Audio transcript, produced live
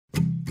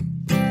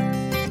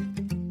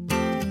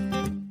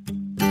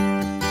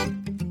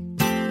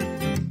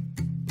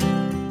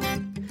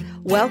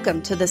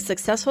Welcome to the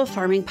Successful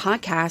Farming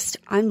Podcast.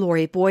 I'm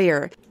Lori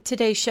Boyer.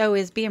 Today's show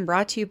is being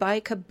brought to you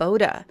by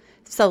Kubota,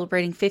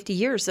 celebrating 50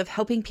 years of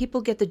helping people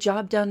get the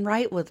job done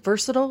right with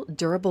versatile,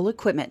 durable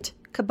equipment.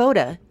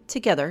 Kubota,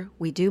 together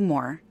we do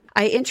more.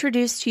 I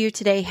introduced to you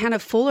today Hannah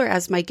Fuller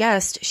as my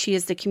guest. She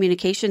is the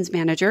communications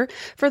manager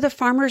for the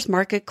Farmers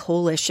Market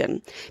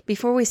Coalition.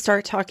 Before we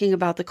start talking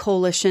about the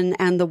coalition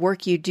and the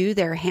work you do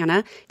there,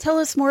 Hannah, tell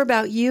us more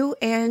about you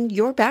and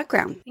your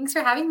background. Thanks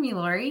for having me,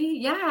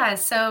 Lori.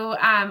 So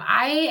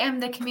I am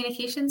the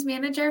communications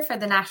manager for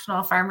the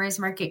National Farmers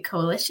Market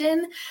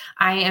Coalition.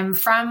 I am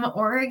from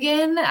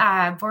Oregon,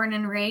 born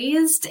and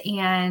raised,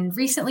 and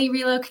recently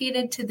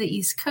relocated to the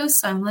East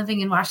Coast. So I'm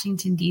living in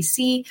Washington,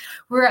 D.C.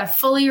 We're a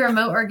fully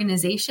remote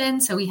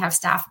organization, so we have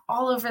staff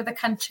all over the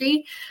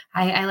country.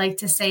 I like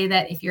to say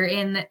that if you're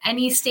in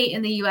any state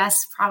in the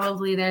U.S.,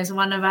 probably there's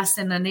one of us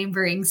in a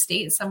neighboring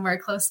state somewhere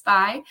close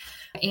by.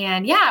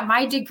 And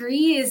my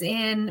degree is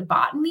in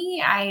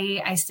botany.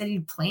 I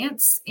studied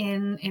plants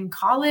in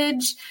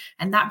college,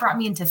 and that brought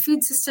me into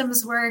food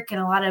systems work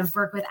and a lot of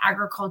work with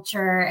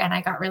agriculture. And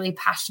I got really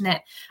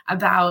passionate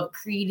about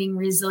creating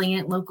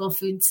resilient local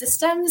food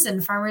systems,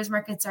 and farmers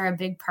markets are a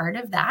big part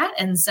of that.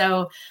 And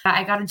so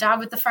I got a job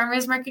with the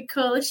Farmers Market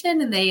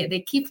Coalition, and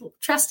they keep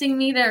trusting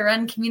me to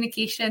run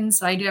communications.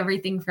 So I do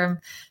everything from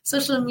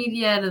social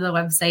media to the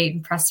website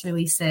and press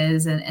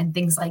releases and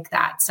things like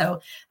that.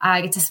 So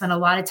I get to spend a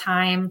lot of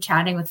time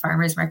chatting with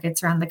farmers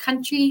markets around the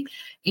country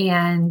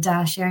and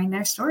sharing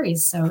their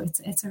stories. So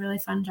it's a really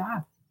fun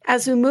job.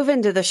 As we move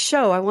into the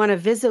show, I want to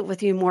visit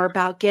with you more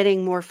about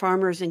getting more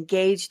farmers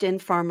engaged in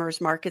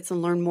farmers markets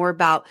and learn more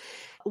about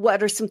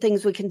what are some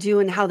things we can do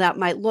and how that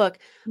might look.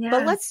 Yeah.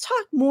 But let's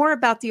talk more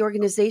about the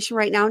organization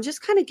right now and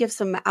just kind of give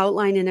some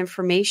outline and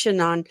information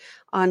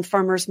on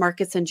farmers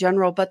markets in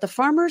general. But the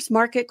Farmers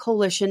Market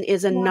Coalition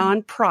is a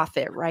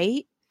nonprofit,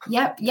 right?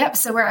 Yep.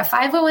 So we're a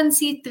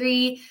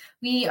 501c3.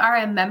 We are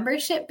a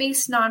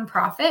membership-based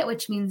nonprofit,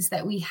 which means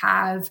that we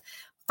have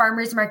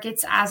farmers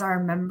markets as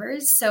our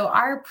members. So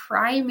our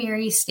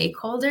primary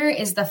stakeholder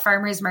is the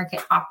farmers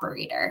market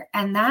operator.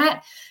 And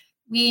that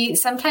we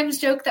sometimes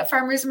joke that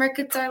farmers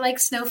markets are like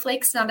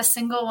snowflakes. Not a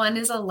single one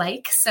is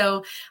alike.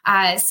 So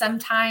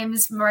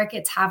sometimes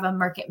markets have a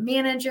market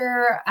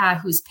manager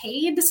who's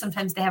paid.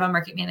 Sometimes they have a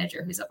market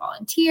manager who's a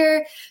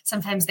volunteer.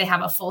 Sometimes they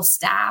have a full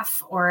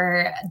staff,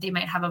 or they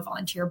might have a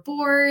volunteer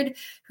board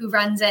who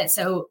runs it.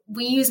 So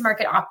we use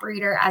market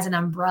operator as an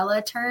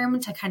umbrella term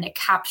to kind of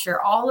capture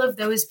all of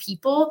those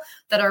people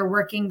that are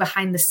working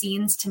behind the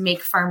scenes to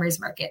make farmers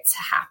markets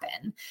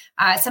happen.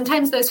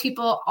 Sometimes those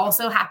people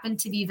also happen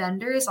to be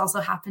vendors,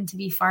 also happen to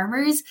be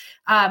farmers,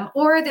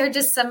 or they're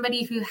just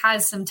somebody who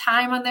has some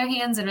time on their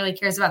hands and really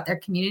cares about their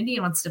community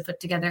and wants to put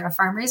together a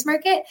farmers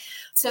market.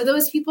 So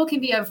those people can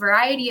be a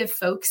variety of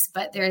folks,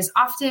 but they're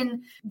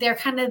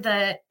kind of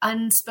the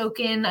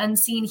unspoken,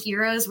 unseen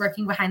heroes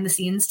working behind the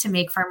scenes to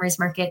make farmers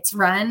markets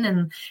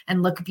run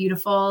and look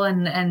beautiful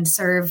and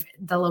serve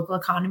the local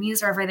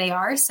economies wherever they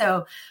are.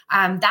 So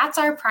that's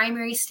our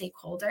primary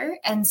stakeholder.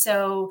 And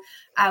so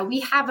we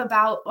have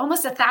about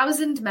almost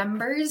 1,000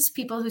 members,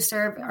 people who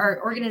serve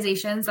our organizations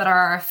that are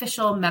our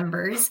official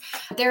members.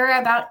 There are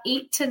about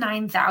 8,000 to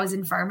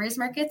 9,000 farmers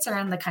markets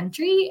around the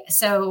country.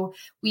 So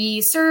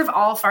we serve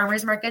all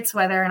farmers markets,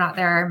 whether or not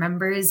they're our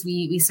members.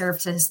 We serve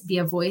to be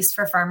a voice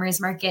for farmers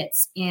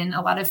markets in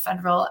a lot of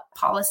federal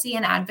policy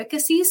and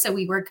advocacy. So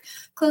we work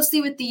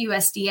closely with the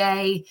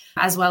USDA,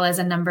 as well as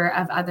a number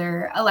of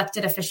other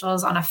elected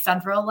officials on a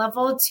federal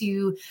level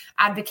to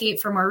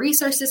advocate for more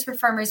resources for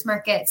farmers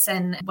markets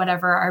and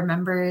whatever our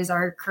members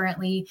are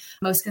currently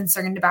most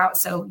concerned about.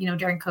 So,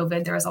 during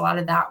COVID, there was a lot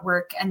of that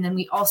work. And then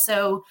we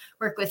also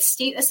work with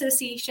state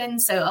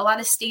associations. So a lot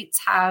of states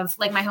have,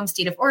 like my home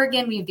state of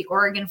Oregon, we have the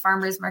Oregon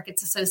Farmers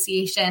Markets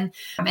Association,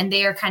 and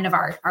they are kind of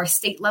our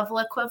state level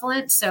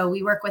equivalent. So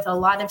we work with a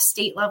lot of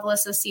state level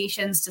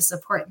associations to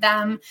support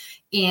them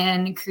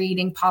in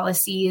creating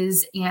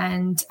policies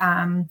and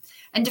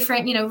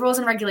different, rules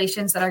and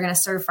regulations that are going to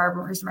serve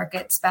farmers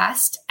markets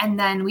best. And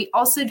then we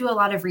also do a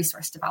lot of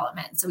resource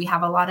development. So we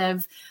have a lot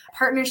of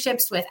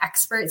partnerships with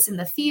experts in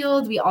the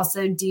field. We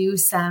also do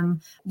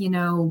some,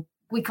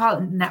 we call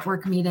it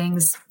network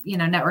meetings.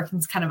 Networking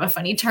is kind of a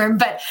funny term,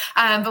 but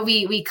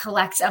we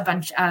collect a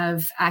bunch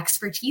of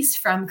expertise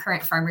from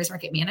current farmers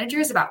market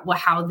managers about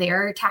how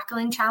they're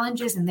tackling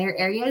challenges in their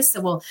areas. So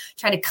we'll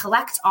try to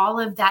collect all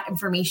of that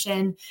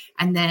information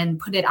and then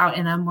put it out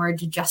in a more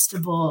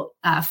digestible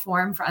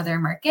form for other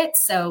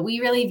markets. So we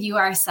really view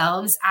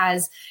ourselves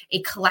as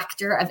a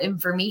collector of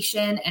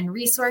information and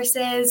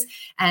resources,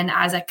 and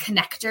as a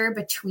connector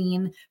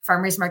between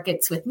farmers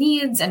markets with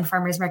needs and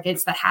farmers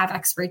markets that have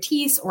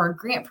expertise or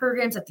grant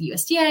programs at the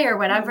USDA or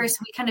whatever. So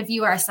we kind of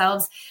view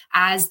ourselves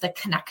as the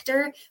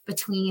connector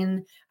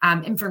between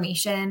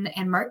information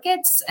and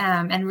markets.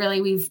 And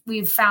really,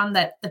 we've found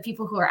that the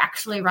people who are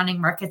actually running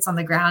markets on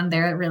the ground,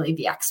 they're really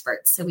the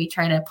experts. So we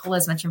try to pull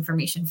as much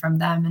information from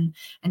them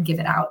and give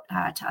it out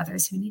to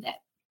others who need it.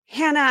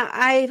 Hannah,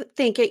 I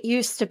think it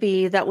used to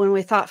be that when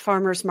we thought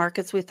farmers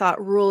markets, we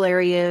thought rural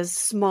areas,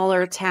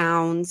 smaller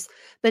towns.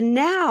 But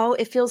now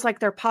it feels like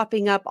they're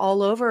popping up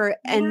all over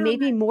and Yeah.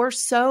 maybe more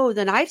so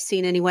than I've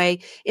seen anyway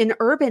in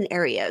urban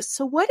areas.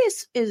 So what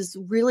is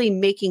really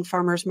making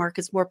farmers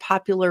markets more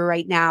popular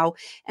right now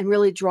and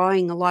really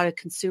drawing a lot of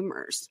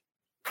consumers?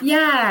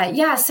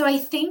 Yeah. So I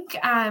think,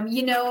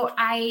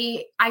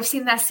 I've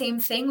seen that same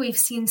thing. We've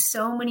seen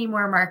so many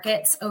more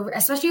markets over,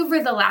 especially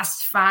over the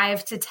last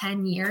 5 to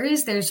 10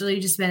 years. There's really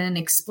just been an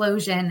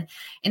explosion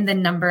in the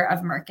number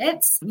of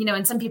markets,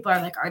 and some people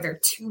are like, are there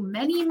too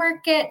many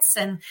markets?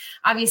 And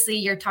obviously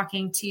you're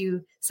talking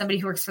to somebody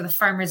who works for the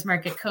Farmers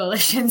Market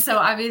Coalition. So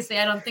obviously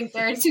I don't think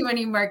there are too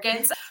many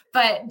markets,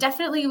 but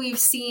definitely we've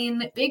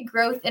seen big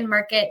growth in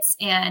markets.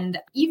 And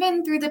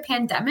even through the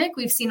pandemic,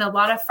 we've seen a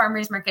lot of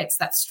farmers markets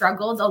that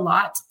struggled a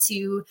lot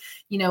to,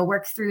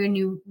 work through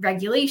new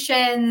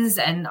regulations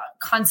and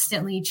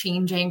constantly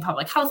changing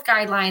public health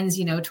guidelines.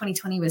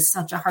 2020 was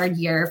such a hard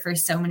year for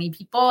so many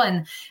people,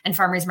 and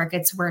farmers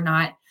markets were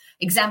not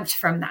exempt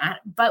from that.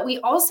 But we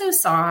also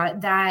saw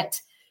that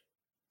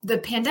the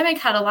pandemic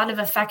had a lot of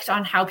effect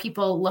on how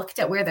people looked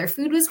at where their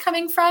food was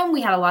coming from.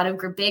 We had a lot of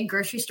big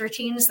grocery store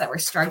chains that were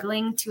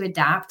struggling to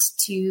adapt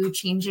to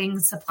changing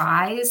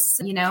supplies,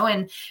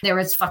 and there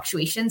was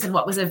fluctuations in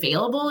what was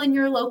available in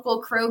your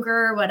local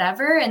Kroger or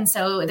whatever. And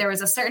so there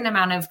was a certain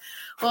amount of,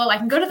 well, I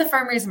can go to the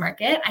farmer's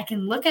market. I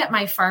can look at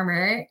my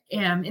farmer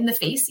in the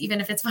face,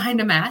 even if it's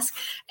behind a mask,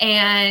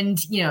 and,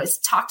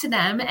 talk to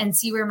them and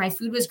see where my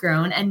food was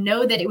grown and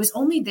know that it was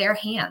only their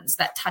hands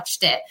that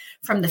touched it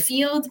from the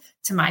field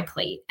to my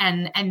plate.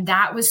 And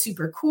that was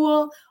super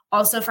cool.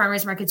 Also,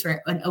 farmers markets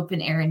were an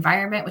open air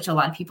environment, which a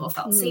lot of people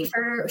felt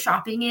safer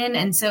shopping in.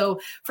 And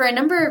so for a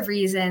number of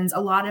reasons, a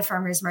lot of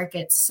farmers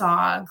markets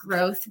saw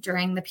growth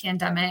during the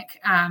pandemic.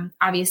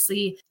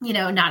 Obviously,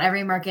 not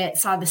every market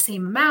saw the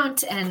same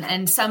amount.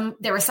 And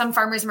there were some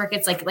farmers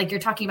markets like you're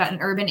talking about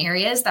in urban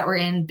areas that were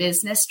in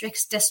business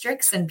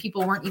districts and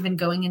people weren't even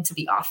going into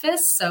the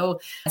office. So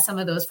some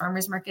of those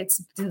farmers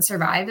markets didn't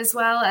survive as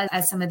well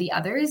as some of the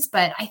others.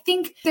 But I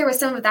think there was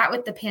some of that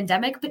with the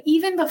pandemic. But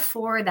even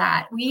before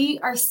that, we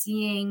are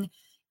seeing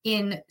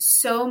in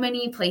so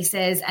many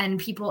places and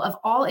people of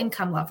all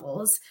income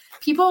levels,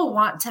 people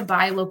want to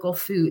buy local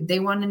food. They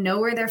want to know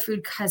where their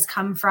food has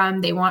come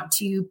from. They want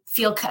to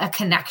feel a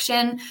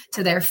connection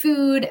to their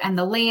food and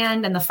the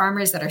land and the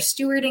farmers that are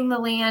stewarding the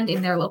land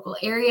in their local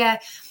area.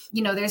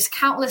 There's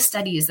countless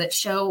studies that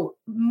show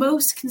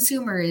most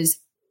consumers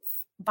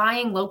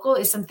buying local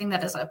is something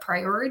that is a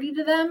priority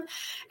to them.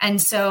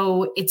 And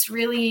so it's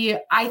really,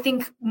 I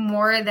think,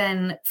 more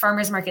than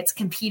farmers markets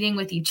competing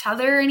with each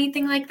other or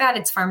anything like that.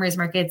 It's farmers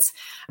markets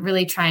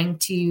really trying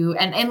to,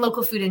 and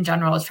local food in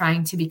general is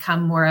trying to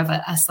become more of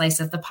a slice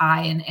of the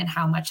pie and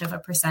how much of a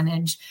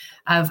percentage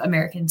of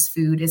Americans'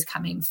 food is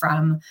coming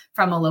from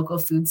a local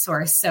food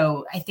source.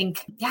 So I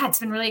think, it's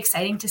been really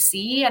exciting to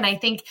see. And I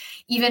think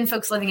even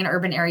folks living in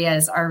urban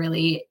areas are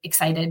really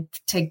excited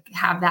to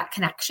have that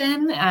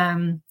connection.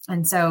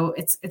 And so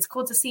it's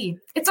cool to see.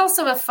 It's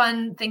also a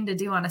fun thing to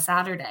do on a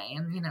Saturday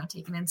and,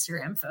 take an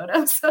Instagram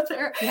photo. So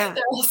there are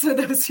also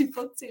those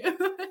people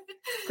too.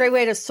 Great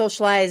way to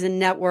socialize and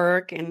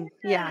network and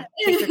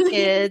take your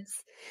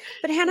kids.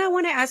 But Hannah, I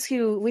want to ask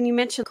you, when you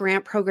mentioned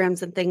grant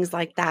programs and things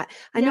like that,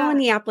 I know in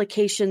the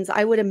applications,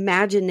 I would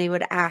imagine they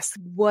would ask,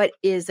 what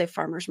is a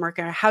farmer's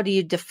market? Or how do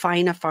you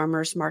define a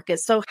farmer's market?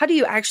 So how do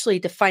you actually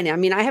define it? I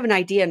mean, I have an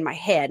idea in my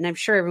head and I'm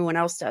sure everyone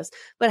else does,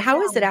 but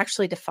how is it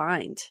actually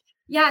defined?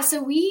 Yeah,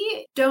 so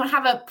we don't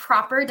have a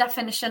proper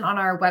definition on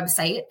our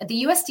website.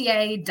 The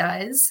USDA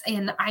does,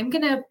 and I'm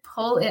going to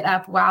pull it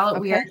up while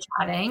we are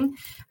chatting.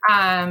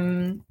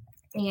 And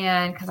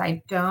because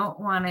I don't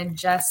want to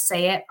just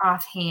say it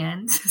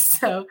offhand.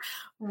 So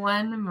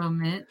one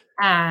moment.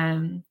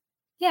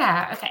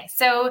 Okay.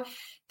 So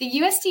the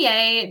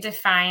USDA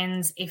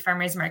defines a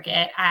farmer's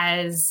market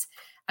as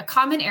a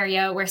common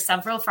area where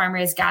several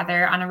farmers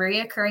gather on a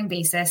recurring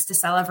basis to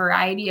sell a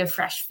variety of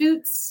fresh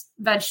fruits,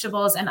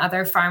 vegetables, and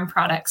other farm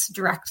products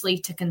directly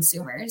to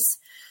consumers.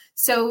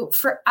 So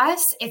for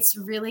us, it's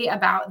really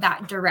about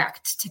that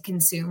direct to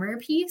consumer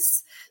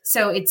piece.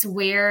 So it's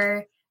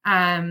where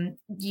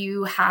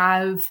you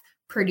have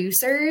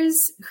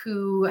producers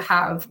who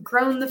have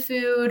grown the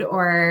food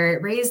or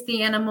raised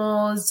the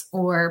animals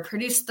or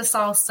produced the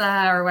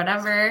salsa or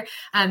whatever.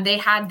 They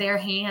had their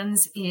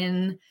hands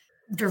in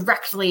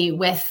directly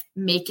with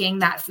making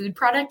that food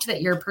product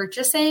that you're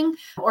purchasing,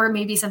 or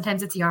maybe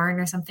sometimes it's yarn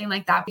or something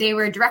like that. They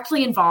were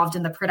directly involved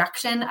in the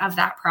production of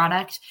that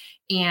product,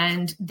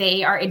 and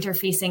they are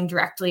interfacing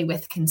directly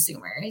with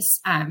consumers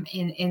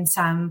in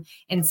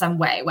some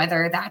way,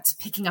 whether that's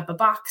picking up a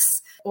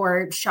box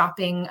or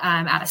shopping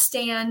at a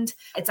stand.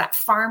 It's that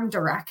farm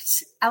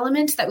direct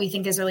element that we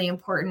think is really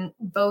important,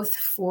 both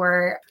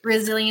for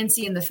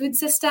resiliency in the food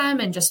system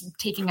and just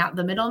taking out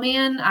the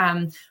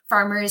middleman.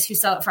 Farmers who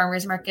sell at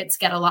farmers markets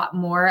get a lot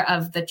more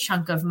of the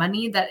chunk of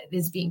money that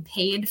is being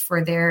paid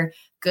for their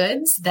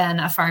goods than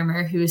a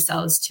farmer who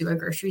sells to a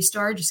grocery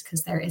store, just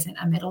because there isn't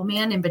a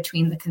middleman in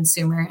between the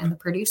consumer and the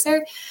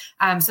producer.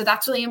 So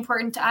that's really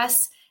important to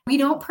us. We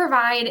don't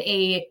provide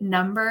a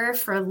number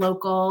for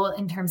local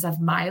in terms of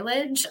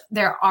mileage.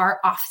 There are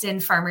often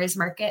farmers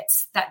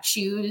markets that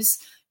choose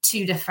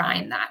to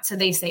define that. So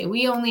they say,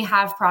 we only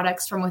have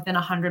products from within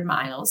 100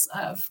 miles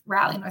of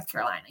Raleigh, North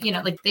Carolina.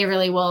 Like they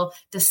really will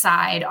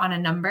decide on a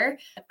number.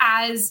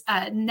 As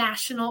a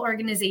national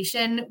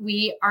organization,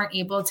 we aren't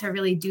able to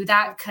really do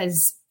that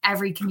because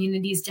every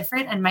community is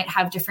different and might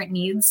have different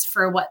needs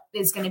for what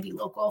is going to be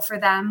local for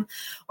them.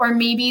 Or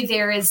maybe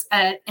there is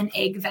an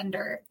egg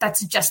vendor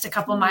that's just a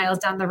couple miles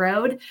down the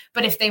road.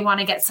 But if they want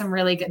to get some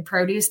really good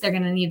produce, they're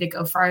going to need to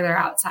go farther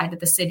outside of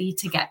the city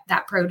to get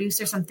that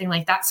produce or something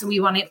like that. So we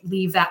want to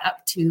leave that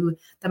up to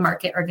the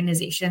market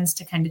organizations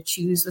to kind of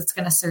choose what's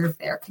going to serve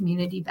their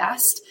community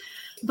best.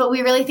 But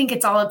we really think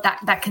it's all of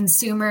that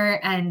consumer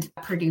and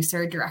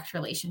producer direct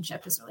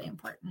relationship is really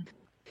important.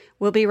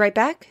 We'll be right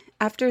back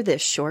after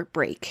this short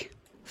break.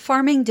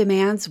 Farming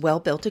demands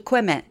well-built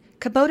equipment.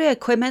 Kubota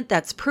equipment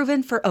that's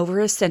proven for over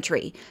a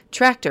century.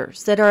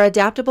 Tractors that are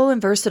adaptable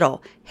and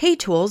versatile. Hay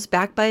tools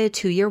backed by a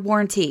 2-year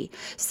warranty.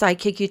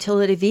 Sidekick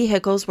utility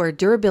vehicles where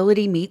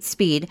durability meets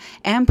speed.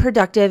 And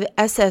productive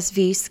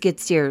SSV skid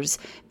steers.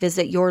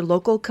 Visit your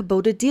local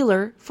Kubota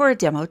dealer for a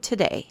demo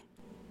today.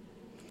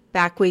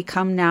 Back we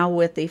come now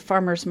with the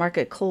Farmers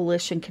Market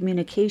Coalition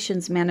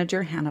Communications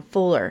Manager, Hannah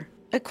Fuller.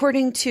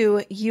 According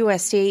to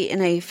USDA,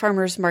 in a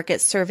farmers market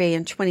survey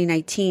in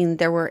 2019,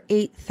 there were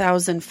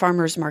 8,000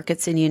 farmers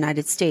markets in the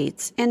United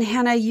States. And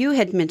Hannah, you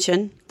had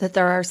mentioned that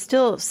there are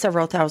still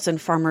several thousand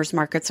farmers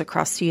markets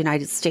across the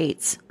United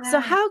States. So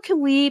how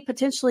can we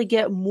potentially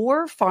get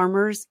more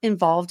farmers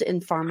involved in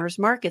farmers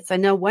markets? I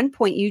know one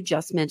point you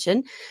just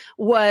mentioned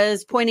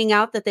was pointing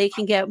out that they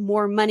can get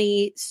more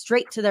money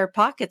straight to their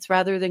pockets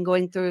rather than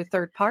going through a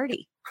third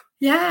party.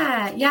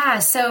 Yeah.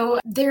 So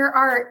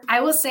I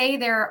will say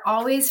there are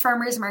always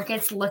farmers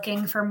markets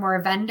looking for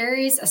more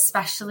vendors,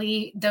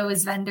 especially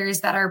those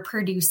vendors that are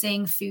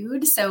producing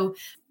food. So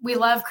we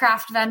love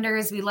craft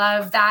vendors. We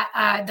love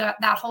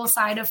that whole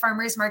side of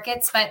farmers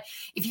markets. But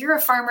if you're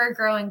a farmer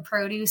growing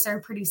produce or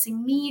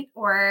producing meat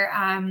or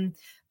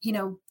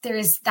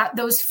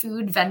those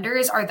food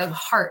vendors are the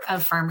heart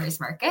of farmers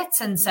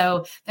markets. And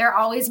so there are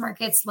always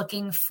markets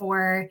looking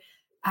for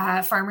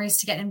farmers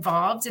to get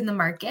involved in the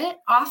market.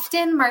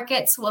 Often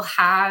markets will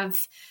have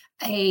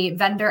a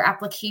vendor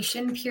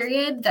application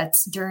period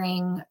that's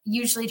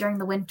usually during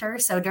the winter.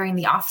 So during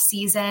the off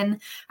season,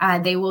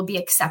 they will be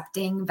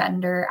accepting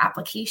vendor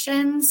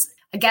applications.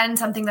 Again,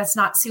 something that's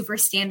not super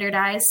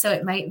standardized, so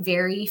it might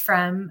vary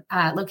from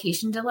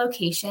location to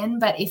location.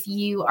 But if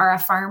you are a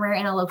farmer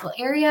in a local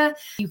area,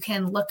 you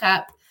can look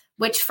up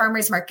which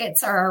farmers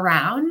markets are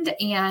around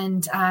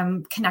and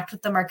connect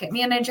with the market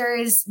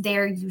managers.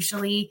 They're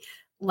usually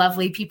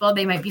lovely people.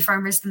 They might be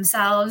farmers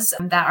themselves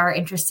that are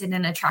interested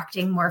in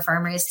attracting more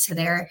farmers to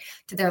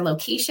their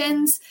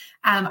locations.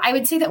 I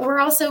would say that we're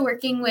also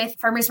working with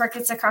farmers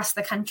markets across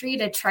the country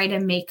to try to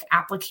make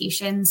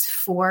applications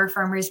for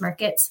farmers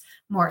markets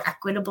more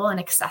equitable and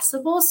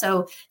accessible.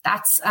 So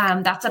that's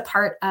a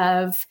part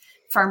of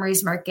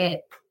farmers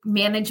market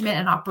management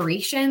and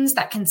operations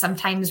that can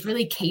sometimes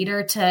really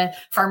cater to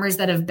farmers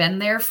that have been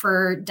there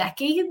for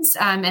decades.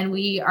 And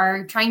we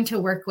are trying to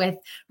work with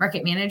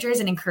market managers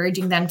and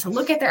encouraging them to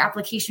look at their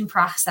application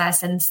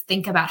process and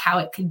think about how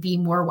it could be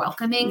more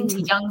welcoming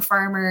to young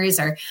farmers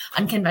or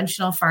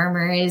unconventional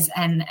farmers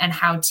and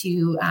how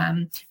to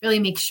really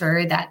make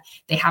sure that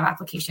they have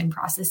application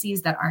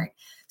processes that aren't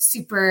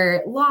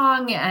super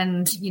long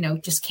and,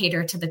 just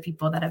cater to the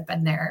people that have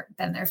been there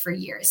for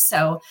years.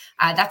 So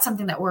that's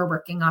something that we're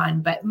working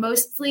on. But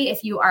mostly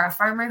if you are a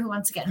farmer who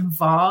wants to get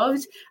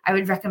involved, I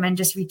would recommend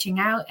just reaching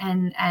out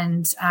and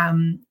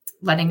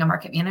letting a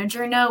market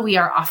manager know. We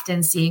are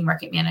often seeing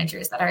market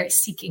managers that are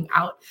seeking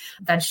out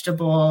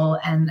vegetable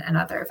and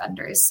other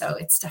vendors. So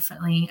it's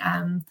definitely,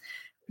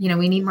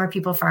 we need more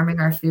people farming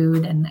our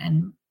food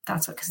and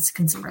that's what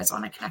consumers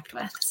want to connect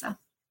with. So.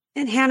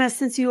 And Hannah,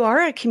 since you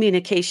are a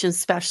communications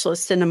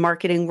specialist in the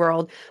marketing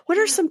world, what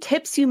are some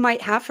tips you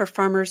might have for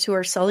farmers who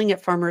are selling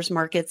at farmers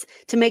markets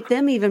to make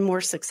them even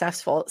more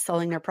successful at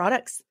selling their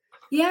products?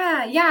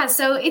 Yeah.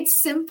 So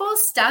it's simple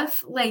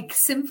stuff, like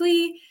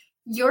simply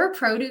your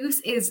produce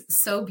is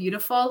so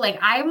beautiful. Like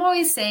I'm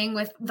always saying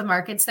with the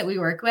markets that we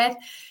work with,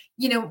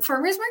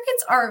 farmers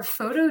markets are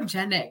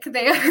photogenic.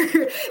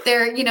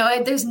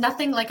 They're, there's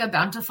nothing like a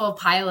bountiful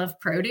pile of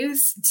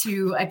produce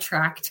to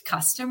attract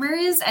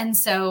customers. And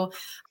so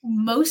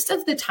most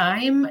of the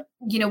time,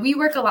 we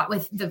work a lot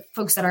with the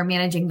folks that are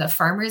managing the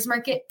farmers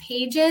market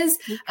pages,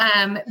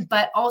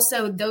 but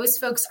also those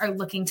folks are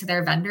looking to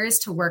their vendors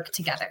to work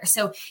together.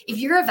 So if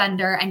you're a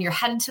vendor and you're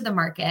headed to the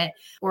market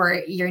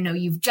or,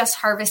 you've just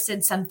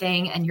harvested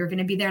something and you're going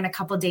to be there in a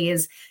couple of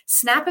days,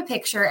 snap a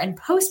picture and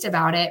post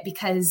about it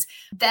because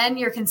then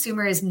your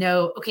consumers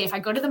know, okay, if I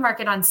go to the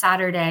market on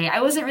Saturday,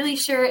 I wasn't really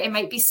sure, it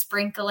might be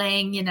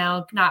sprinkling,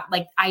 not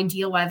like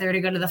ideal weather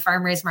to go to the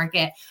farmers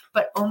market,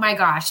 but oh my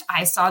gosh,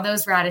 I saw saw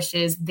those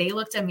radishes. They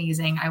looked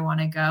amazing. I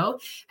want to go.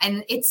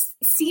 And it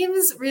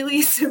seems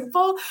really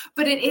simple,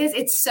 but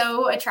it's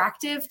so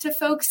attractive to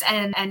folks,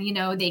 and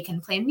they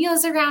can plan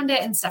meals around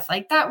it and stuff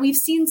like that. We've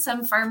seen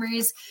some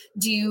farmers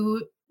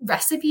do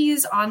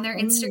recipes on their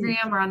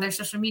Instagram or on their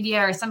social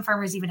media, or some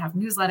farmers even have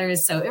newsletters.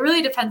 So it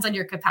really depends on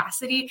your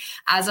capacity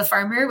as a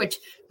farmer, which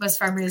most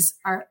farmers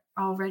are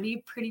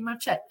already pretty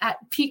much at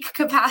peak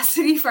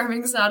capacity.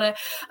 Farming's not a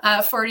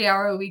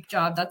 40-hour-a-week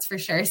job, that's for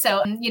sure.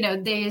 So,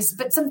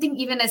 but something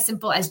even as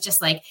simple as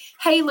just like,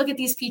 hey, look at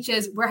these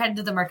peaches. We're headed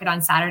to the market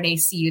on Saturday.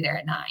 See you there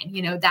at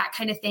 9, that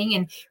kind of thing.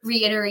 And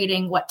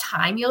reiterating what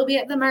time you'll be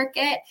at the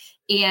market,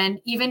 and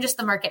even just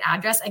the market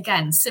address.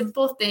 Again,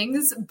 simple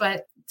things,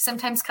 but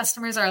sometimes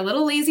customers are a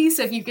little lazy.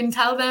 So if you can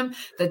tell them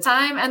the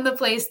time and the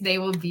place, they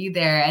will be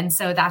there. And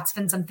so that's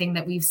been something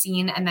that we've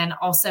seen. And then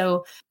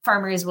also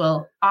farmers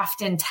will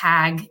often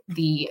tag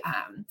the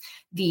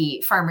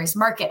farmers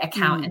market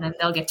account, and then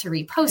they'll get to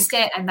repost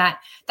it. And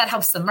that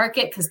helps the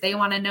market because they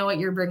want to know what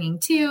you're bringing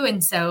too.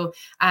 And so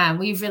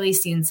we've really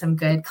seen some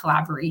good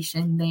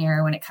collaboration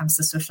there when it comes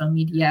to social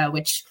media,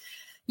 which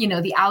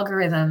the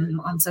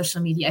algorithm on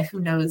social media, who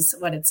knows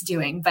what it's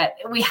doing, but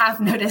we have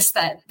noticed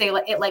that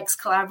it likes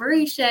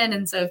collaboration.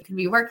 And so it can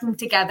be working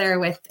together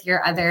with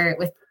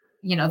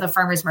the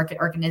farmers market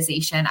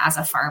organization. As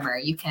a farmer,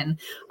 you can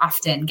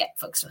often get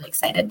folks really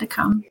excited to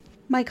come.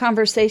 My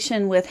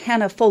conversation with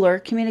Hannah Fuller,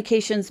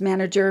 Communications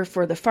Manager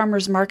for the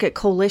Farmers Market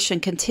Coalition,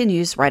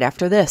 continues right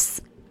after this.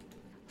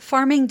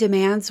 Farming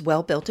demands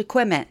well-built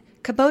equipment.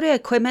 Kubota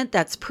equipment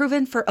that's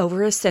proven for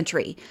over a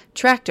century,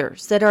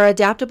 tractors that are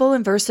adaptable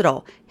and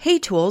versatile, hay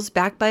tools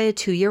backed by a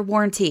 2-year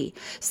warranty,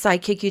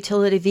 Sidekick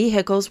utility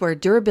vehicles where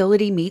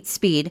durability meets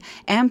speed,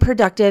 and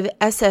productive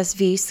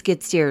SSV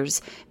skid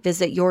steers.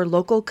 Visit your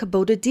local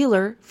Kubota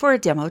dealer for a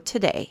demo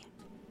today.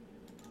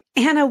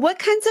 Hannah, what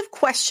kinds of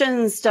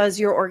questions does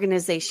your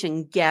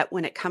organization get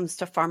when it comes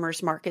to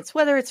farmers markets,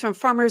 whether it's from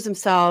farmers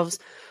themselves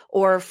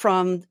or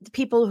from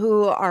people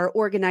who are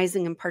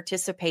organizing and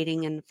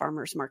participating in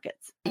farmers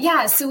markets?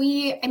 Yeah, so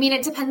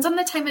it depends on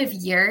the time of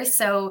year.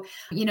 So,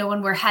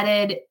 when we're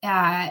headed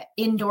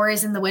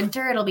indoors in the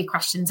winter, it'll be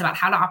questions about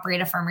how to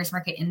operate a farmers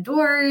market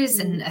indoors,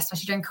 and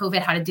especially during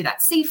COVID, how to do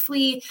that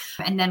safely.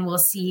 And then we'll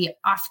see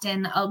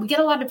often, we get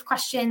a lot of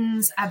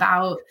questions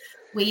about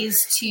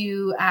ways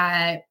to,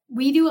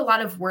 we do a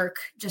lot of work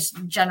just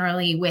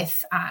generally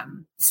with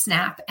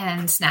SNAP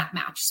and SNAP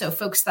Match. So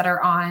folks that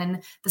are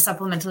on the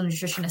Supplemental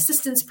Nutrition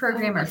Assistance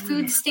Program or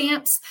food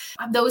stamps,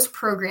 those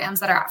programs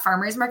that are at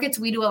farmers markets,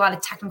 we do a lot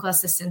of technical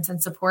assistance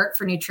and support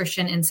for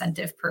nutrition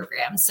incentive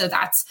programs. So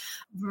that's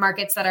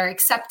markets that are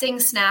accepting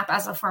SNAP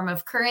as a form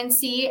of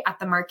currency at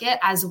the market,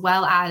 as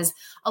well as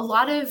a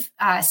lot of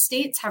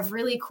states have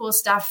really cool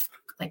stuff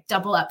like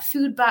Double Up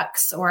Food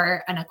Bucks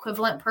or an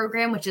equivalent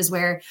program, which is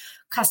where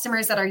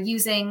customers that are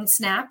using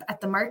SNAP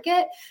at the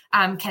market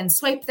can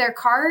swipe their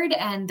card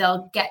and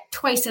they'll get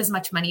twice as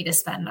much money to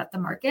spend at the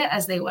market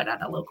as they would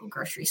at a local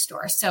grocery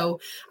store. So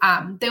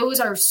those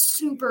are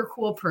super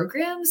cool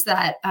programs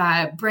that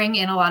bring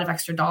in a lot of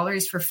extra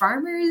dollars for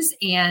farmers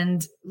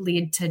and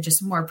lead to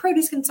just more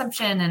produce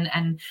consumption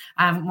and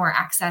more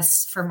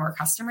access for more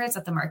customers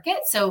at the market.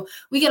 So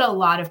we get a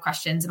lot of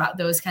questions about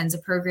those kinds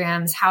of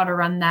programs, how to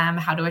run them,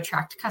 how to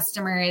attract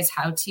customers,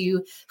 how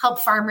to help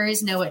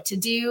farmers know what to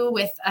do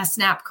with a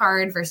SNAP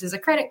card versus a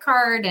credit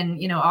card,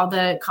 and all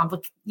the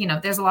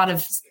there's a lot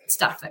of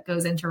stuff that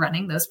goes into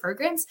running those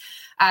programs.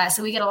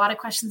 So we get a lot of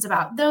questions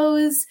about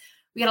those.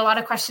 We get a lot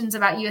of questions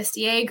about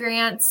USDA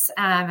grants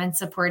and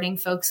supporting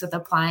folks with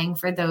applying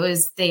for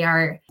those. They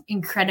are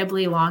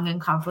incredibly long and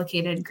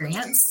complicated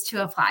grants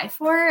to apply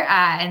for,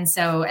 and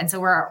so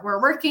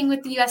we're working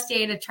with the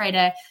USDA to try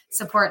to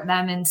support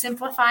them in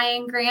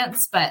simplifying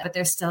grants, but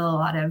there's still a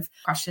lot of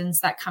questions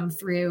that come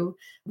through.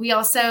 We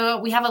have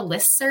a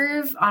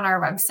listserv on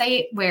our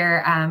website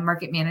where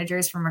market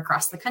managers from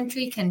across the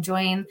country can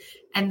join,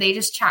 and they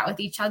just chat with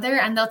each other,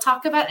 and they'll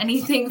talk about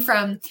anything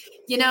from,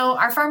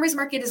 our farmers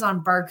market is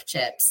on bark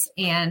chips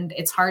and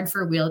it's hard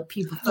for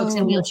folks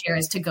in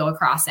wheelchairs to go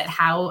across it.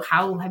 How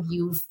have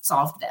you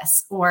solved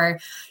this? Or,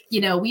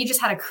 we just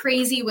had a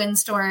crazy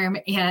windstorm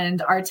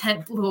and our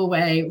tent blew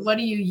away. What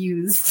do you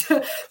use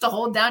to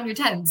hold down your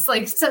tents?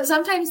 So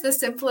sometimes the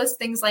simplest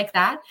things like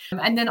that.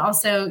 And then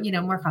also,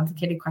 more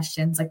complicated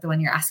questions like the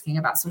one you're asking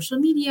about social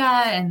media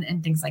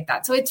and things like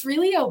that. So it's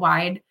really a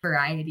wide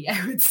variety,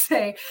 I would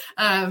say.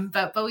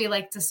 But we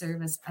like to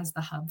serve as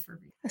the hub for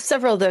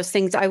several of those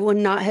things I would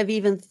not have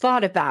even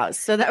thought about.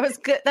 So that was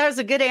good. That was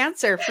a good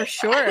answer for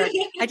sure.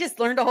 I just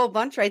learned a whole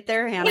bunch right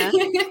there, Hannah.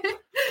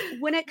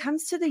 When it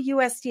comes to the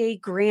USDA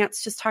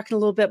grants, just talking a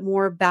little bit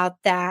more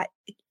about that.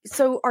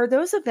 So are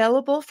those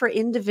available for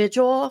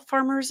individual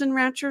farmers and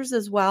ranchers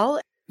as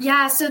well?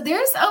 Yeah, so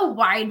there's a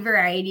wide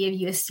variety of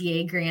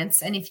USDA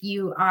grants. And if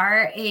you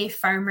are a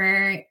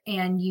farmer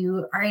and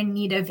you are in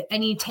need of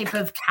any type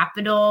of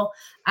capital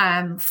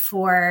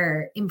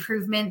for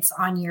improvements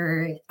on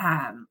your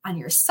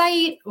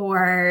site,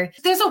 or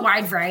there's a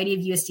wide variety of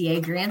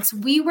USDA grants.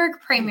 We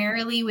work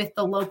primarily with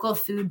the local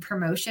food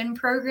promotion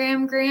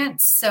program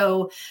grants.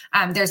 So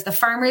there's the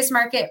farmers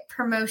market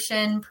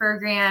promotion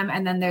program,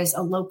 and then there's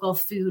a local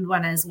food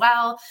one as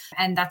well.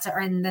 And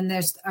then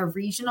there's a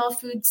regional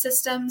food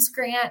systems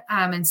grant.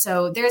 And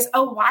so there's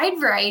a wide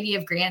variety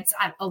of grants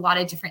at a lot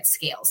of different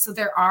scales. So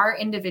there are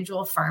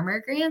individual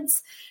farmer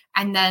grants,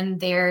 and then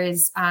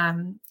there's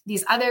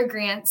these other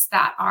grants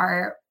that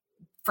are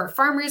for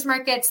farmers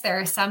markets. There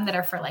are some that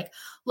are for like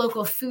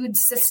local food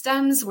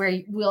systems,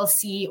 where we'll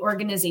see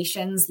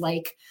organizations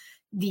like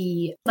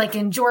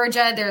in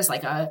Georgia, there's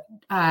like a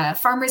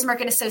farmers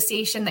market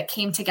association that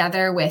came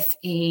together with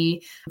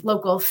a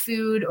local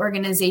food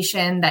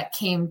organization that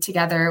came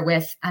together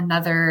with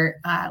another,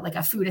 like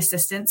a food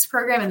assistance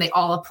program, and they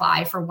all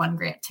apply for one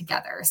grant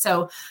together.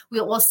 So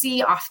we'll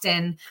see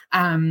often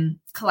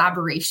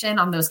collaboration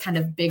on those kind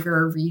of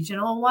bigger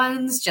regional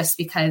ones, just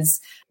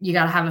because you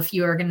got to have a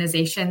few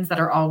organizations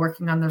that are all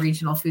working on the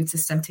regional food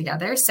system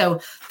together.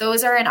 So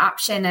those are an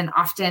option, and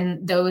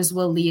often those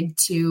will lead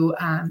to,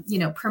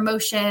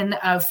 promotion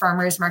of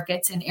farmers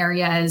markets in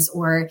areas,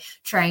 or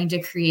trying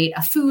to create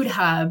a food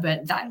hub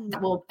that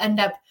will end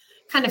up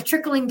kind of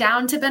trickling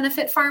down to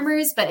benefit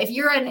farmers. But if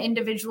you're an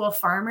individual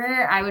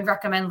farmer, I would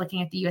recommend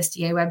looking at the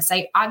USDA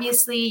website.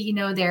 Obviously,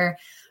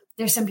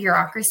 there's some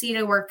bureaucracy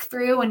to work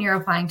through when you're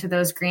applying to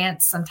those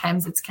grants.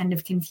 Sometimes it's kind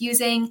of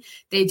confusing.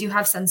 They do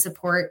have some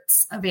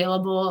supports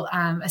available,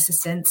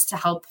 assistance to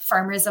help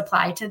farmers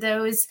apply to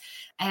those.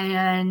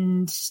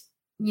 And,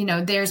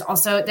 there's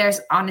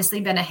honestly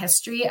been a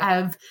history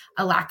of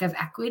a lack of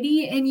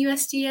equity in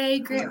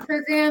USDA grant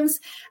programs.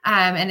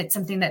 And it's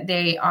something that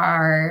they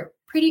are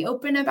pretty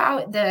open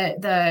about,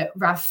 the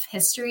rough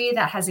history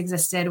that has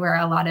existed, where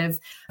a lot of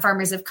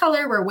farmers of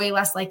color were way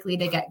less likely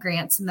to get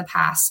grants in the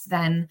past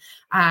than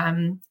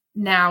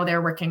now.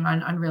 They're working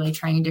on really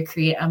trying to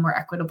create a more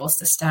equitable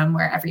system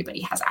where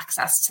everybody has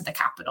access to the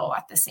capital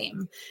at the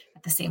same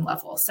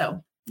level.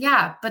 So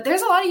yeah, but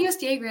there's a lot of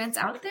USDA grants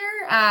out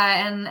there,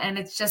 and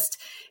it's just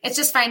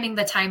finding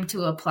the time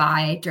to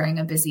apply during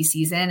a busy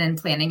season and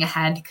planning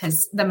ahead,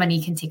 because the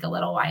money can take a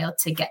little while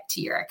to get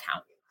to your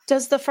account.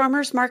 Does the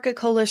Farmers Market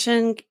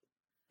Coalition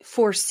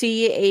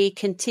foresee a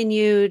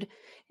continued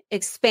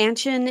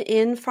expansion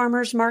in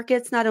farmers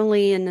markets, not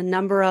only in the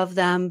number of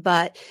them,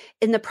 but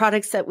in the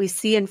products that we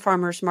see in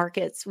farmers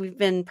markets? We've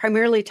been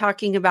primarily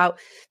talking about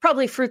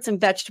probably fruits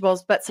and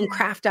vegetables, but some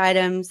craft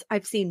items.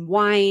 I've seen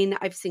wine,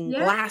 I've seen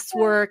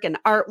glasswork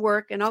and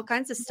artwork and all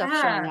kinds of stuff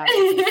showing up.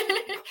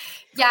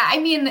 Yeah, I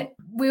mean,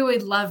 we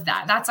would love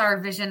that. That's our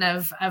vision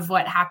of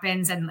what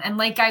happens. And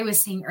like I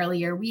was saying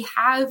earlier, we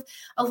have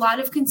a lot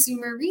of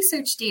consumer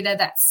research data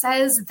that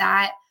says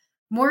that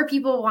more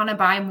people want to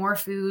buy more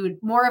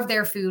of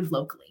their food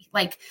locally.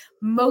 Like,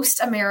 most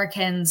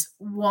Americans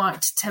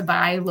want to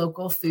buy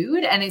local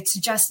food, and it's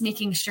just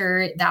making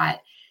sure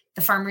that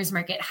the farmers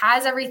market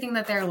has everything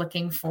that they're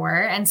looking for.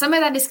 And some of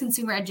that is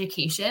consumer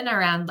education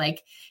around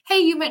like, hey,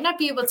 you might not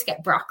be able to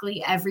get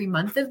broccoli every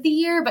month of the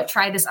year, but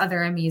try this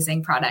other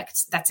amazing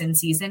product that's in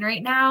season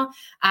right now.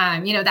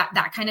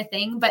 That kind of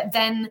thing. But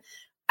then,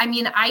 I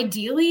mean,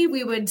 ideally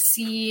we would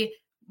see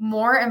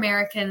more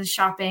Americans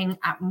shopping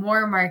at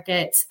more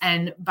markets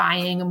and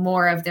buying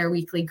more of their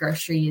weekly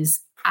groceries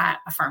at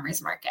a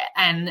farmer's market.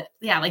 And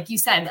yeah, like you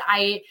said,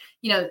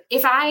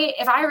 if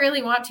I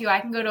really want to, I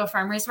can go to a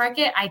farmer's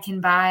market. I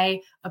can buy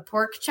a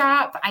pork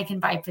chop. I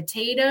can buy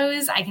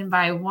potatoes. I can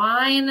buy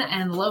wine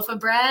and a loaf of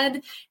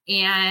bread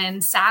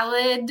and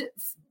salad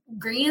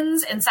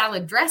greens and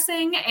salad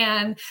dressing.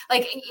 And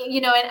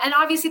and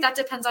obviously that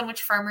depends on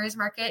which farmer's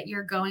market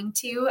you're going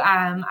to.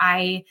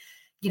 I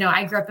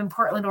grew up in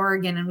Portland,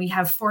 Oregon, and we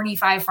have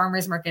 45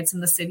 farmers markets in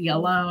the city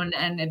alone.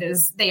 And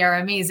they are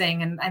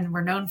amazing. And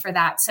we're known for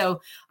that. So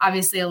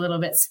obviously a little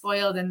bit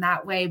spoiled in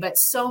that way, but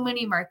so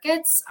many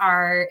markets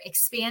are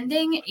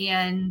expanding.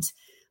 And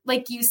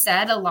like you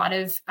said, a lot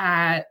of,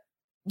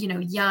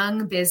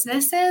 young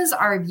businesses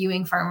are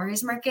viewing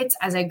farmers markets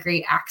as a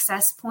great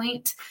access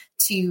point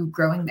to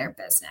growing their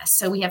business.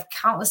 So we have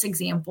countless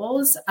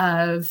examples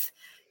of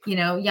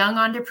young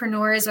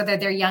entrepreneurs, whether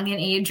they're young in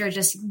age or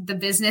just the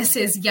business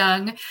is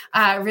young,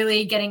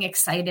 really getting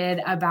excited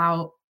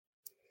about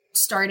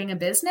starting a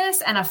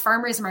business. And a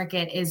farmer's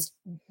market is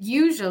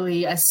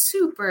usually a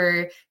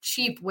super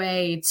cheap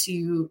way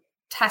to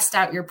test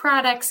out your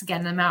products,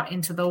 get them out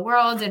into the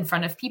world in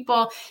front of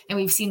people. And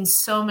we've seen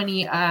so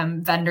many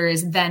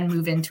vendors then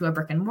move into a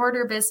brick and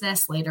mortar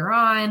business later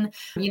on.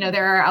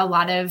 There are a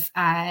lot of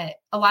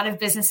a lot of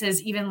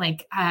businesses, even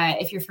like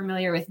if you're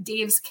familiar with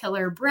Dave's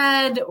Killer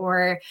Bread,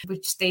 or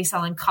which they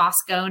sell in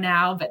Costco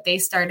now, but they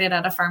started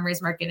at a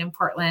farmer's market in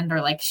Portland,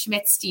 or like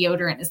Schmidt's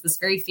deodorant is this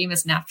very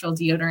famous natural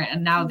deodorant.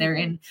 And now they're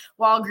in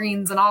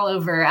Walgreens and all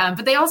over,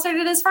 but they all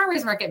started as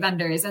farmer's market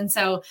vendors. And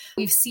so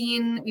we've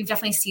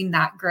definitely seen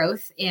that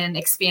growth in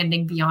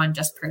expanding beyond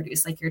just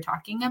produce, like you're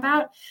talking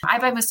about. I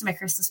buy most of my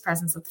Christmas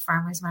presents at the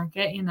farmer's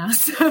market,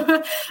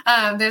 so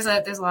there's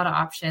a lot of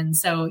options.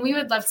 So we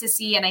would love to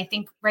see, and I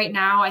think right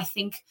now,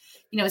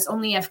 it's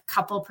only a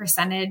couple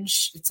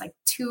percentage. It's like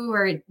 2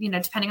 or,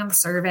 depending on the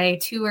survey,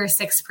 2 or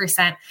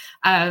 6%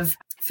 of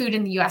food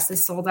in the US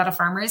is sold at a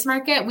farmer's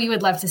market. We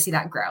would love to see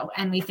that grow.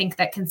 And we think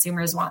that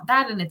consumers want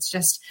that. And it's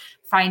just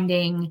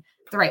finding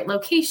the right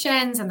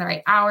locations and the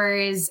right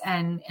hours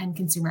and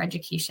consumer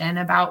education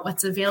about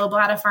what's available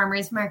at a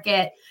farmer's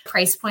market.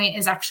 Price point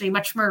is actually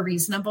much more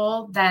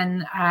reasonable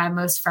than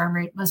most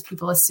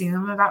people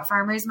assume about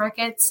farmers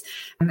markets,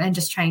 and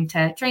just trying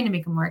to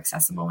make them more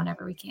accessible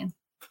whenever we can.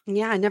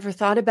 Yeah, I never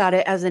thought about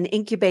it as an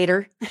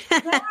incubator.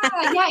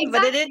 Yeah,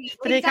 exactly.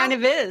 but it kind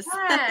of is.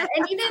 Yeah.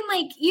 And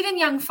even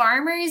young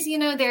farmers,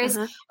 there's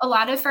a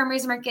lot of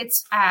farmers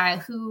markets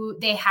who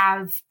they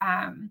have,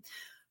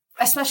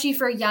 especially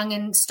for young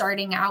and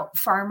starting out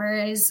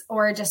farmers,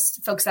 or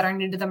just folks that are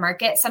new to the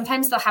market.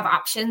 Sometimes they'll have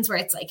options where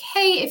it's like,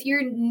 hey, if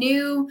you're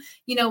new,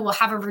 we'll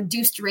have a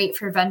reduced rate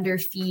for vendor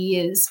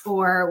fees,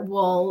 or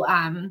we'll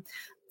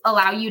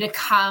allow you to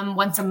come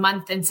once a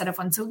month instead of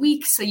once a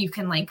week, so you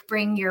can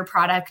bring your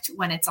product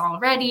when it's all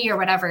ready or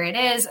whatever it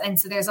is. And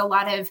so there's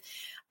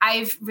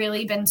I've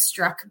really been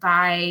struck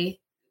by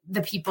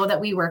the people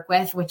that we work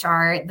with, which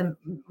are the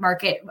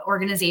market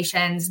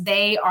organizations.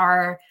 They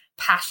are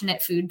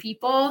passionate food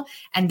people,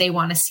 and they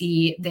want to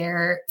see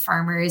their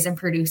farmers and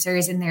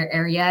producers in their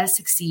area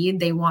succeed.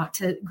 They want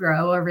to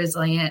grow a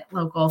resilient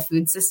local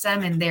food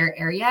system in their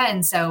area.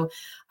 And so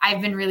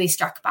I've been really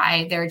struck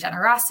by their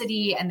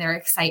generosity and their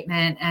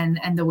excitement,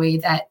 and the way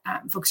that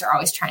folks are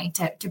always trying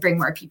to bring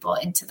more people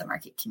into the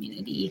market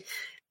community.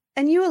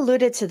 And you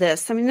alluded to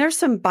this. I mean, there's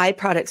some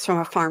byproducts from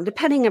a farm,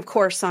 depending, of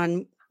course,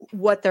 on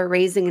what they're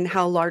raising and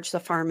how large the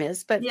farm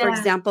is. But for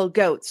example,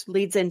 goats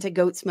leads into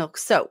goat's milk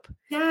soap.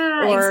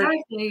 Yeah, or,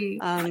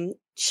 exactly.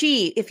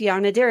 Cheese, if you're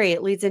on a dairy,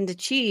 it leads into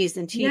cheese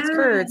and cheese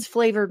curds,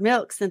 flavored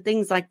milks, and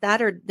things like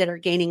that are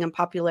gaining in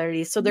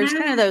popularity. So there's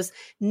kind of those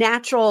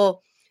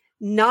natural,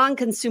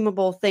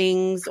 non-consumable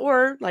things,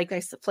 or like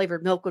I said,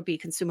 flavored milk would be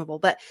consumable,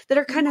 but that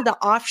are kind of the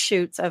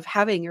offshoots of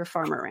having your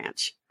farmer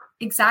ranch.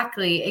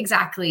 Exactly.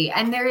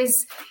 And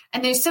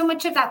there's so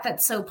much of that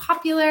that's so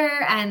popular.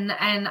 And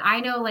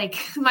I know,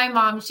 my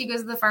mom, she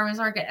goes to the farmer's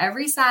market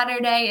every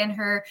Saturday in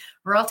her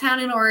rural town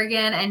in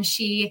Oregon. And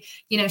she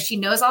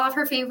knows all of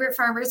her favorite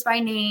farmers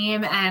by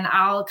name, and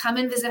I'll come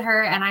and visit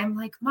her. And I'm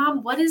like,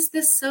 Mom, what is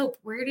this soap?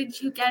 Where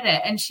did you get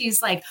it? And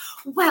she's like,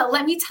 well,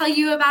 let me tell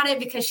you about it,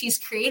 because she's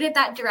created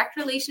that direct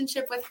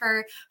relationship with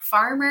her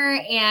farmer,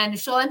 and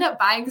she'll end up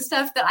buying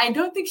stuff that I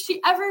don't think she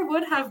ever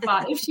would have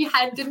bought if she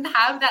didn't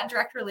have that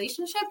direct relationship.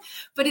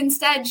 But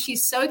instead,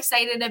 she's so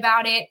excited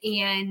about it.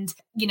 And,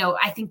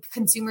 I think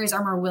consumers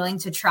are more willing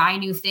to try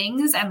new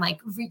things and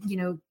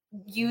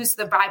use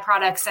the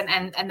byproducts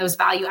and those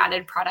value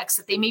added products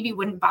that they maybe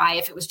wouldn't buy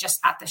if it was just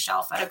at the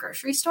shelf at a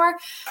grocery store.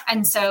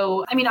 And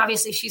so,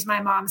 obviously she's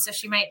my mom, so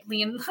she might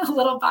lean a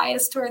little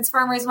biased towards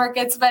farmers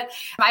markets, but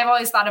I've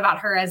always thought about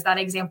her as that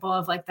example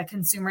of the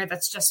consumer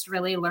that's just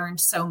really learned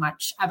so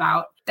much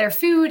about their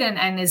food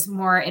and is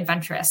more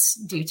adventurous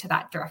due to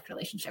that direct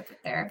relationship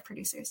with their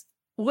producers.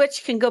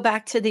 Which can go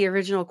back to the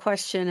original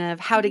question of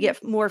how to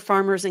get more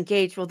farmers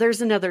engaged. Well,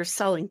 there's another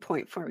selling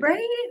point for you.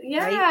 Right?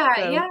 Yeah.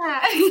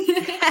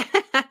 Right?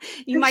 So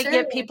you might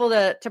get people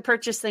to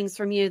purchase things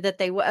from you that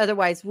they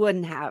otherwise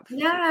wouldn't have.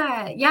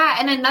 Yeah.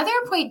 And another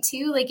point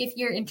too, if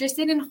you're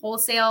interested in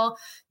wholesale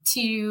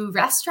to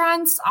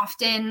restaurants,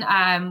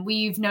 often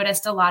we've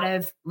noticed a lot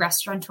of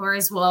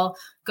restaurateurs will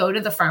go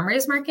to the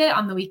farmers market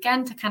on the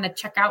weekend to kind of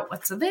check out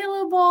what's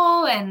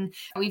available. And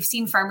we've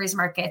seen farmers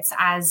markets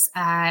as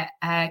a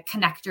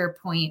connector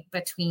point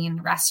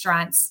between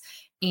restaurants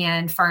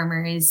and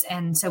farmers.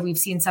 And so we've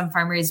seen some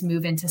farmers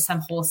move into some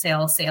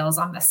wholesale sales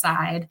on the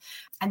side.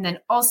 And then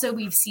also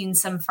we've seen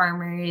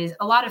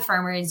a lot of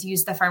farmers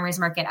use the farmers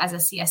market as a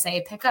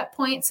CSA pickup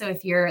point. So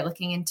if you're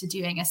looking into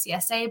doing a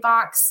CSA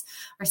box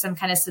or some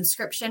kind of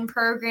subscription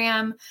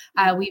program,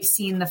 we've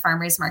seen the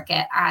farmers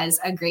market as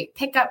a great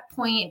pickup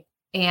point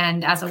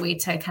and as a way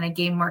to kind of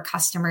gain more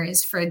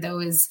customers for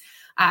those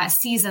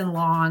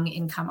season-long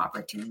income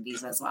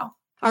opportunities as well.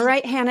 All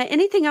right, Hannah,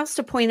 anything else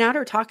to point out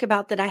or talk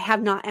about that I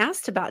have not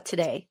asked about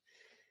today?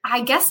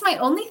 I guess my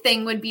only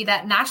thing would be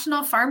that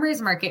National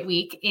Farmers Market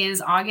Week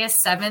is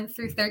August 7th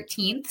through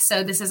 13th.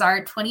 So this is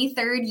our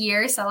 23rd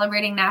year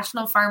celebrating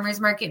National Farmers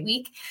Market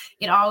Week.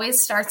 It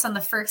always starts on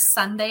the first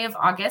Sunday of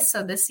August.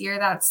 So this year,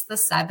 that's the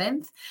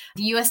 7th.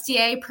 The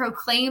USDA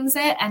proclaims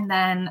it. And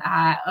then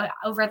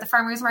over at the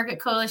Farmers Market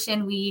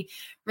Coalition, we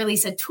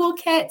release a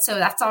toolkit. So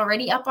that's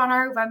already up on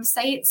our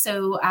website.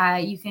 So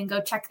you can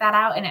go check that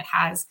out. And it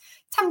has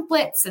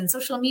templates and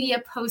social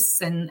media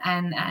posts and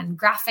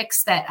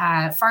graphics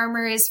that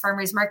farmers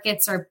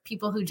markets, or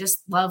people who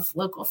just love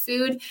local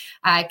food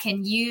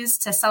can use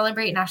to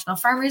celebrate National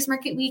Farmers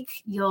Market Week.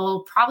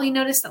 You'll probably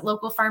notice that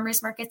local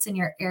farmers markets in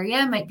your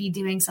area might be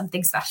doing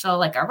something special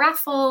like a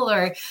raffle,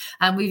 or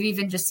we've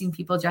even just seen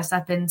people dress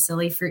up in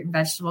silly fruit and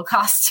vegetable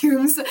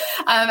costumes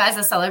as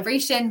a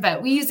celebration.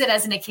 But we use it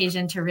as an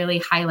occasion to really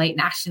highlight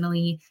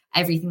nationally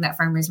everything that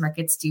farmers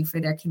markets do for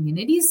their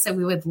communities. So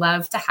we would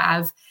love to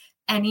have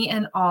any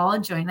and all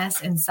join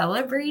us in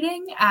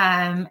celebrating. We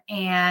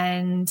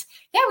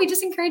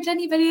just encourage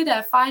anybody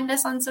to find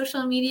us on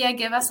social media,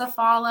 give us a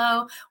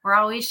follow. We're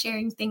always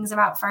sharing things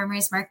about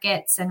farmers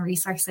markets and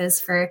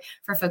resources for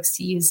folks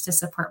to use to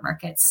support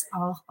markets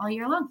all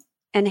year long.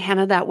 And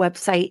Hannah, that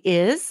website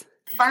is?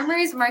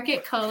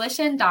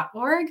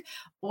 farmersmarketcoalition.org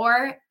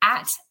or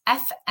at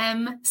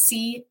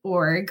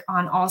FMC.org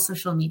on all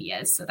social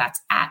medias. So that's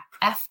at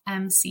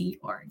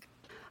FMC.org.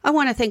 I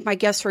want to thank my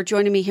guests for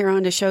joining me here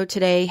on the show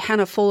today.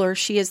 Hannah Fuller,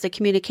 she is the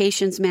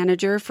communications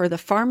manager for the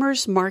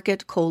Farmers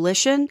Market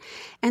Coalition.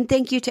 And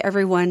thank you to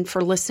everyone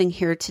for listening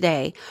here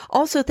today.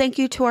 Also, thank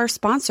you to our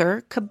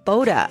sponsor,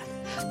 Kubota.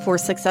 For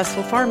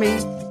Successful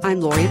Farming,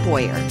 I'm Lori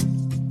Boyer.